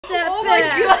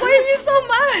Why are you so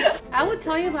much? I would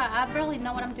tell you, but I barely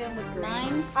know what I'm doing with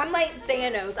mine. I'm like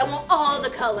Thanos. I want all the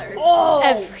colors. Oh.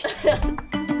 Everything.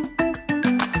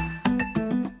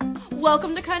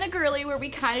 Welcome to Kinda Girly, where we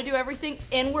kind of do everything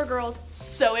and we're girls,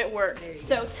 so it works.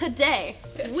 So today,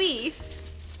 we...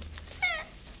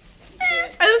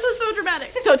 This is so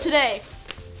dramatic. So today,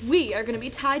 we are gonna be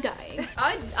tie-dyeing.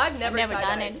 I've never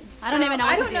Done it. I don't even know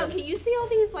what I to don't know. do. Can you see all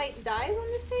these like dyes on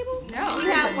this table? No. We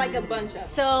have like a bunch of them.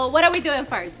 So what are we doing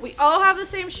first? We all have the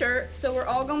same shirt, so we're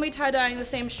all gonna be tie-dyeing the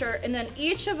same shirt, and then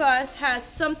each of us has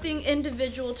something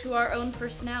individual to our own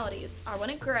personalities. I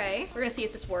want it gray. We're gonna see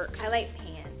if this works. I like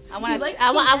pants. I want to. like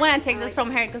I want to take this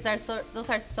from her because those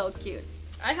are so cute.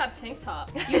 I have tank top.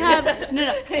 You have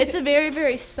no. It's a very,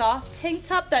 very soft tank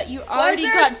top that you already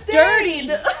there a got stain? dirty.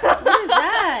 What is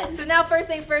that? So now first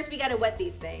things first, we gotta wet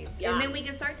these things. Yeah. And then we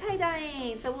can start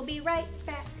tie-dyeing. So we'll be right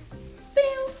back.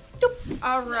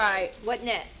 All right. What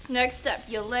next? Next step,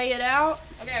 you lay it out,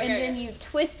 Okay, and then you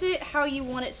twist it how you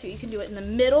want it to. You can do it in the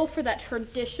middle for that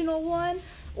traditional one,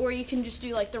 or you can just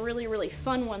do like the really, really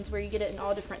fun ones where you get it in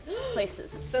all different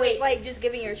places. So it's like just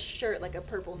giving your shirt like a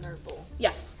purple nurple.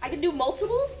 Yeah. I can do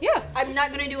multiple? Yeah. I'm not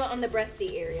gonna do it on the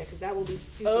breasty area because that will be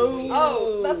super weird.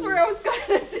 Oh, that's where I was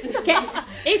gonna do. Okay.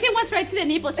 Ethan went straight to the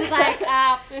nipple. She's like,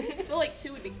 I feel like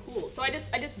two would be cool. So I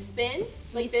just spin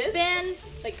like you this. spin,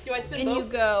 Like, do I spin and both? you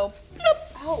go.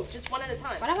 Oh, just one at a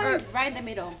time. what about right in the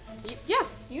middle? Yeah,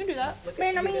 you can do that.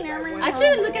 I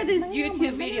should look at these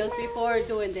YouTube videos before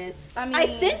doing this. I mean, I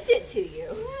sent it to you.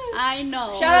 I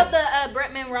know. Shout out to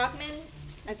Bretman Rockman.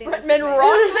 I think that's his Bretman name.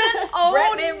 Rockman? Oh,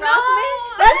 Bretman no.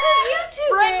 Rockman? That's his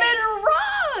YouTube name.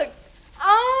 Bretman Rock!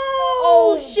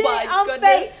 Oh, shit, my I'm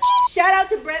goodness. fake. Shout out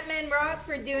to Bretman Rock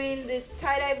for doing this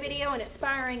tie-dye video and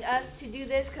inspiring us to do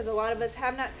this because a lot of us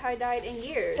have not tie-dyed in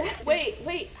years.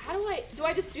 Wait, how do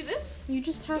I just do this? you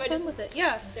just have Do I fun just- with it.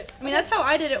 Yeah. Yeah. I mean, that's how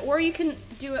I did it, or you can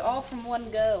do it all from one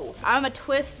go. I'm gonna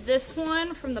twist this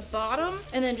one from the bottom,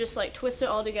 and then just like twist it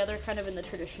all together kind of in the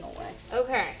traditional way.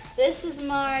 Okay. This is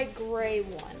my gray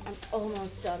one. I'm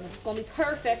almost done. It's gonna be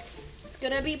perfect. It's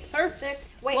gonna be perfect.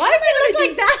 Wait, Why does it look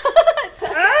like that?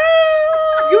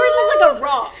 yours is like a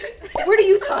rock. What are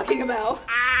you talking about?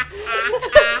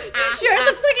 Sure, it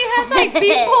looks like it has like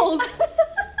pimples.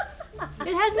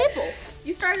 It has nipples.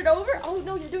 You started over? Oh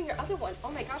no, you're doing your other one.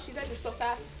 Oh my gosh, you guys are so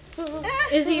fast.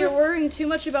 Izzy, you're worrying too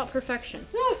much about perfection.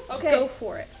 Just Okay. go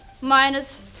for it. Mine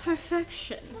is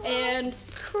perfection and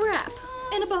crap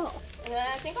in a ball. And then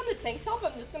I think on the tank top,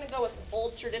 I'm just gonna go with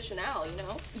old traditional, you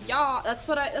know? Yeah, that's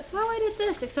how I did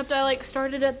this, except I like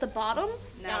started at the bottom,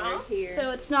 Now we're here.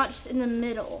 so it's not just in the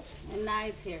middle. And now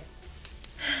it's here.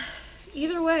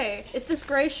 Either way, if this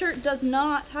gray shirt does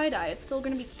not tie-dye, it's still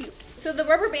gonna be cute. So the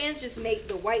rubber bands just make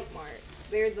the white marks.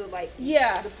 They're the like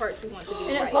Yeah. the parts we want to be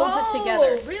And it white. holds it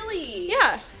together. Really?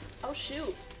 Yeah. Oh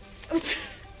shoot.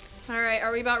 All right,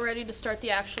 are we about ready to start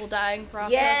the actual dyeing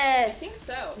process? I Yes. think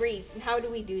so. Reese, how do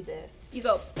we do this? You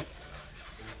go.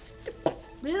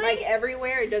 Really? Like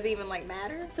everywhere? It doesn't even like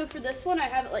matter? So for this one, I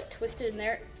have it like twisted in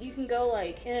there. You can go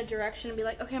like in a direction and be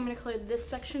like, okay, I'm gonna color this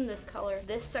section this color,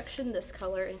 this section this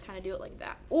color, and kind of do it like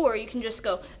that. Or you can just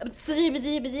go, but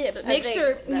make think sure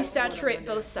you that's what I'm saturate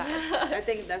gonna both sides. I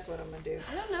think that's what I'm gonna do.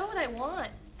 I don't know what I want.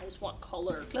 I just want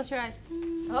color. Close your eyes.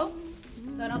 Oh,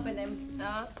 Don't open them.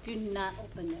 Do not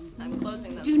open them. I'm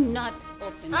closing them. Do not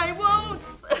open them. I won't.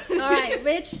 All right,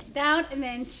 reach down and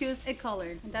then choose a color.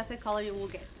 And that's the color you will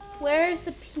get. Where's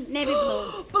the pink? Navy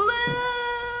blue. Blue.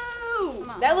 Come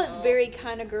on. That looks very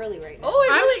kind of girly right now. Oh,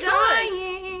 it I'm really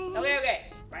trying. does. Okay.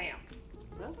 Bam.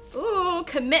 Ooh,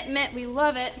 commitment. We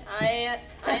love it. I'm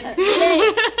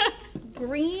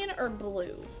Green or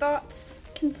blue? Thoughts?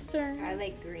 Concern? I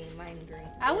like green. Mine green.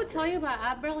 I would tell you, but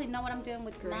I barely know what I'm doing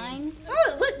with mine.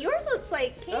 Oh, look, yours looks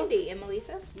like candy,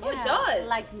 Emelisa. Oh, it does.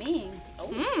 Like me.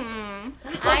 Mmm.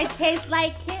 I taste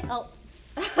like it. Oh,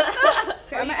 I'm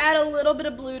gonna add a little bit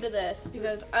of blue to this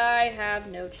because I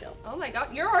have no chill. Oh my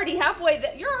god, you're already halfway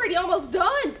there. You're already almost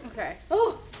done. Okay.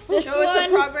 Oh, This Show us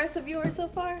the one. progress of yours so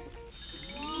far.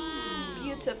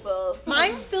 beautiful.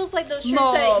 Mine feels like those shirts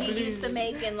More that you blue. used to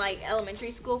make in like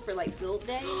elementary school for like field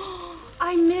day.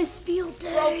 I miss field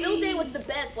day. Bro, field day was the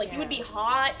best. Like, you would be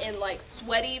hot and, like,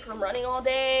 sweaty from running all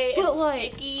day But, and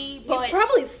like, sticky, You but...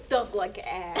 probably stunk like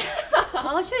ass.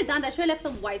 oh, I should have done that. I should have left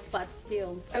some white spots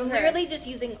too. I'm literally just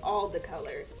using all the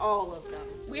colors, all of them.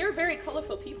 We are very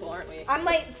colorful people, aren't we? I'm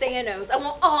like Thanos. I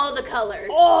want all the colors.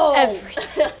 Oh!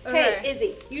 Everything. Hey, Okay.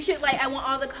 Izzy, you should like, I want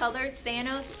all the colors.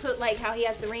 Thanos put like how he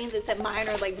has the rings, except mine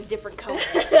are like different colors.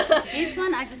 This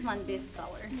one, I just want this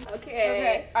color.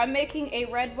 Okay. I'm making a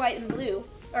red, white, and blue.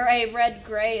 Or a red,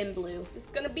 gray, and blue. It's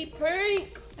gonna be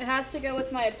pink. It has to go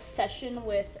with my obsession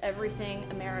with everything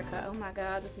America. Oh my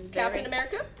god, this is very... Captain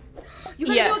America? You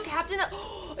gotta go with Captain...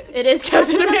 It is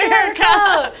Captain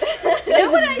America!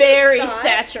 It's very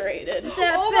saturated.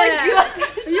 Oh my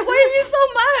gosh! You're waving so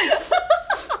much.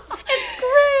 It's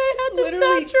great! I had to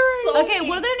saturate. so Okay,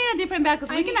 we're gonna need a different bag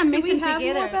because we cannot mix them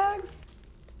together. Bags?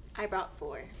 I brought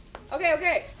 4.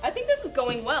 Okay. I think this is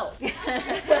going well.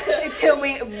 Until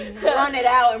we run it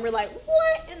out and we're like,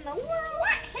 what in the world? What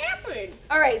happened?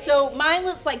 All right, so mine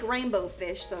looks like rainbow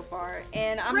fish so far,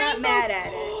 and I'm not mad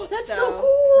at it. That's so so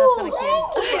cool!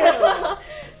 That's kinda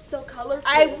Cute. So colorful.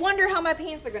 I wonder how my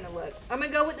pants are gonna look. I'm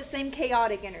gonna go with the same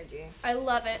chaotic energy. I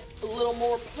love it. A little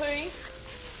more pink.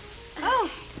 Oh,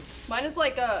 Mine is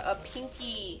like a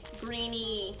pinky,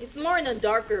 greeny. It's more in a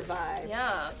darker vibe.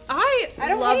 Yeah. I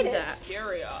don't love hate it. that.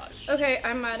 Scary-osh. Okay,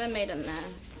 I might have made a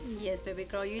mess. Yes, baby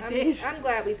girl, you did. I'm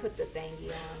glad we put the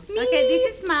thingy on. Okay,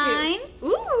 this is mine.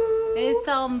 Ooh. It's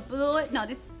some blue. No,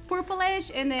 this is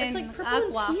purplish, and then It's like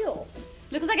purple aqua. and teal.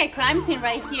 Looks like a crime scene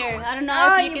right here. I don't know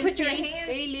Oh, if you you can put see. your hand-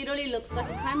 It literally looks like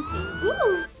a crime scene.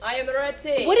 Ooh. I am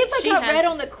ready. What if I She got has- red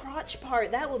on the crotch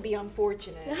part? That would be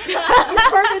unfortunate. You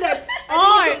parted it.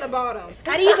 I think it's on the bottom.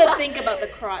 I didn't even think about the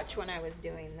crotch when I was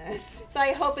doing this. So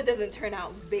I hope it doesn't turn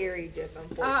out very just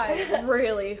unfortunate. I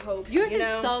really hope. Yours You is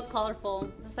know? so colorful.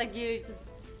 It's like you just.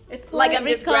 It's Like I'm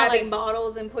every just color. grabbing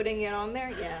bottles and putting it on there?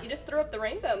 Yeah. You just threw up the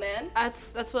rainbow, man.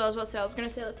 That's what I was about to say. I was gonna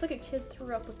say it's like a kid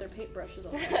threw up with their paintbrushes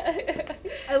on.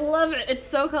 I love it. It's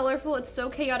so colorful. It's so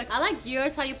chaotic. I like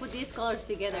yours how you put these colors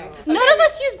together. Oh. None of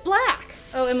us use black.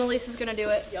 Oh, and Melissa's gonna do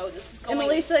it. Yo, this is And going.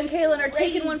 Melissa and Kaylin are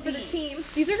taking one for the crazy. team.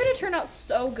 These are gonna turn out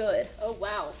so good. Oh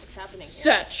wow, what's happening here?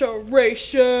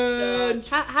 Saturation.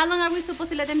 How long are we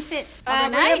supposed to let them sit? We're gonna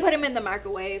Overnight? put them in the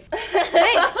microwave.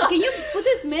 Wait, can you put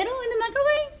this middle in the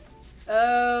microwave?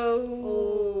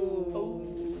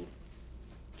 Oh.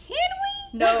 Can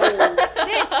we? No.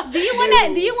 Bitch, do you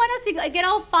want us to get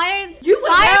all fired? You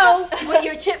would Fire? know with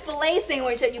your Chick-fil-A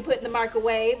sandwich that you put in the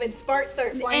microwave and sparks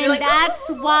start flying. And You're like, that's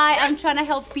 "Ooh." why I'm trying to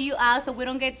help you out so we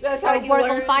don't get That's how our you work on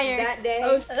learned fire. that day.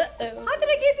 Uh-oh. How did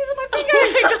I get this on my finger?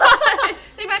 Oh my god.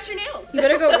 They match your nails. You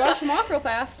better go wash them off real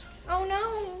fast. Oh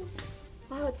no.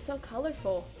 Wow, it's so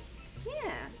colorful.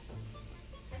 Yeah.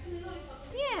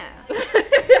 Yeah.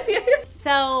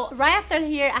 So right after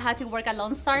here, I had to work at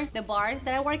Lone Star, the bar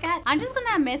that I work at. I'm just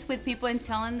gonna mess with people and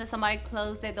tell them that somebody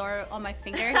closed the door on my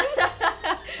finger,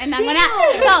 and I'm gonna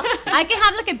so I can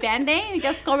have like a band-aid and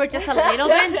just cover just a little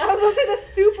bit. I was gonna say the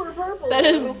super purple. That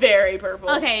is very purple.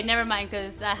 Okay, never mind,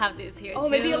 cause I have this here Oh, too.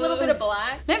 maybe a little bit of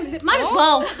black. Might as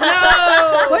well.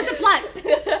 No. Where's the black?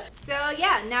 So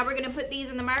yeah, now we're gonna put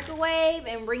these in the microwave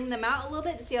and bring them out a little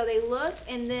bit to see how they look,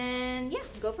 and then yeah,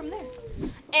 go from there.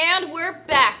 And we're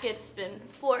back. It's been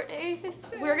 4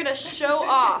 days. We're gonna show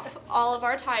off all of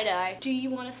our tie-dye. Do you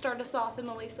want to start us off,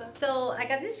 Melissa? So I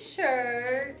got this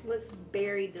shirt. Looks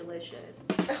very delicious.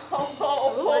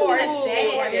 Oh, What did I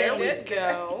say? there we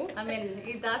go. I mean,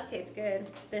 it does taste good.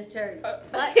 This shirt. Uh,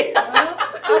 But okay.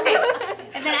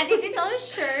 And then I did this other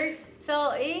shirt.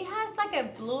 So it has like a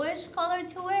bluish color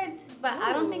to it, but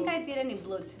I don't think I did any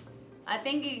blue. I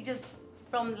think it just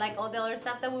from like all the other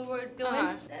stuff that we were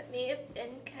doing. That may have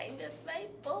been kind of my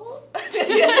fault.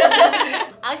 Actually,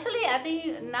 I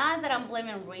think not that I'm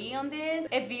blaming Ree on this.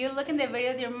 If you look in the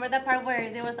video, do you remember that part where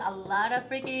there was a lot of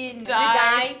freaking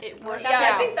dye? It worked Yeah, out.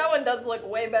 I think that one does look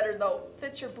way better though.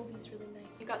 Fits your boobies really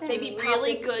nice. You got some Maybe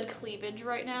really popping. good cleavage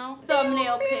right now.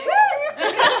 Thumbnail pic.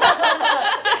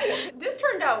 This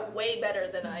turned out way better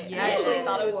than I actually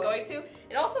thought it was going to.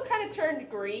 It also kind of turned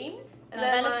green. And No,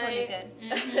 then that looks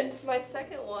really good. my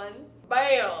second one,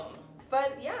 bam!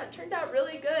 But yeah, it turned out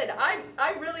really good. I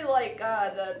really like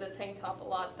the tank top a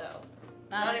lot though.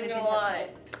 Not even gonna lie.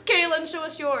 Kaylin, show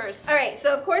us yours. All right,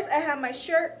 so of course I have my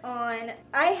shirt on.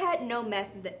 I had no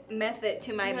method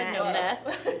to my You had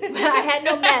madness. no I had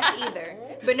no meth either,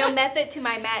 but no method to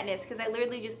my madness because I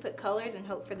literally just put colors and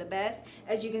hope for the best.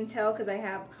 As you can tell, because I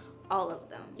have all of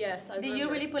them. Yes, I Did you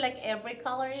remember. really put like every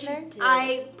color in there?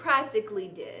 I practically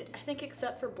did. I think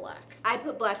except for black. I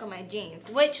put black on my jeans,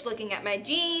 which looking at my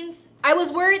jeans, I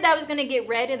was worried that I was gonna get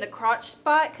red in the crotch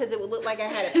spot because it would look like I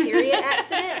had a period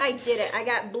accident. I didn't. I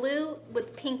got blue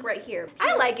with pink right here.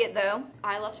 I like it though.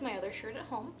 I left my other shirt at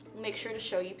home. Make sure to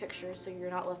show you pictures so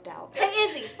you're not left out. Hey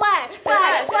Izzy, flash,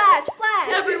 flash, flash, flash.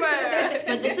 Everywhere.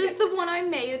 But this is the one I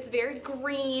made. It's very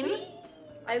green.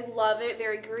 I love it.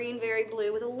 Very green, very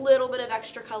blue with a little bit of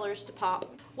extra colors to pop.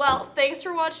 Well, thanks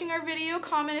for watching our video.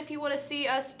 Comment if you want to see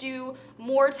us do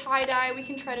more tie-dye. We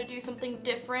can try to do something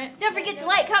different. Don't forget to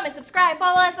like, comment, subscribe,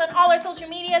 follow us on all our social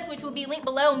medias, which will be linked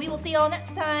below, and we will see you all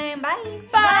next time. Bye.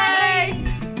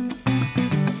 Bye.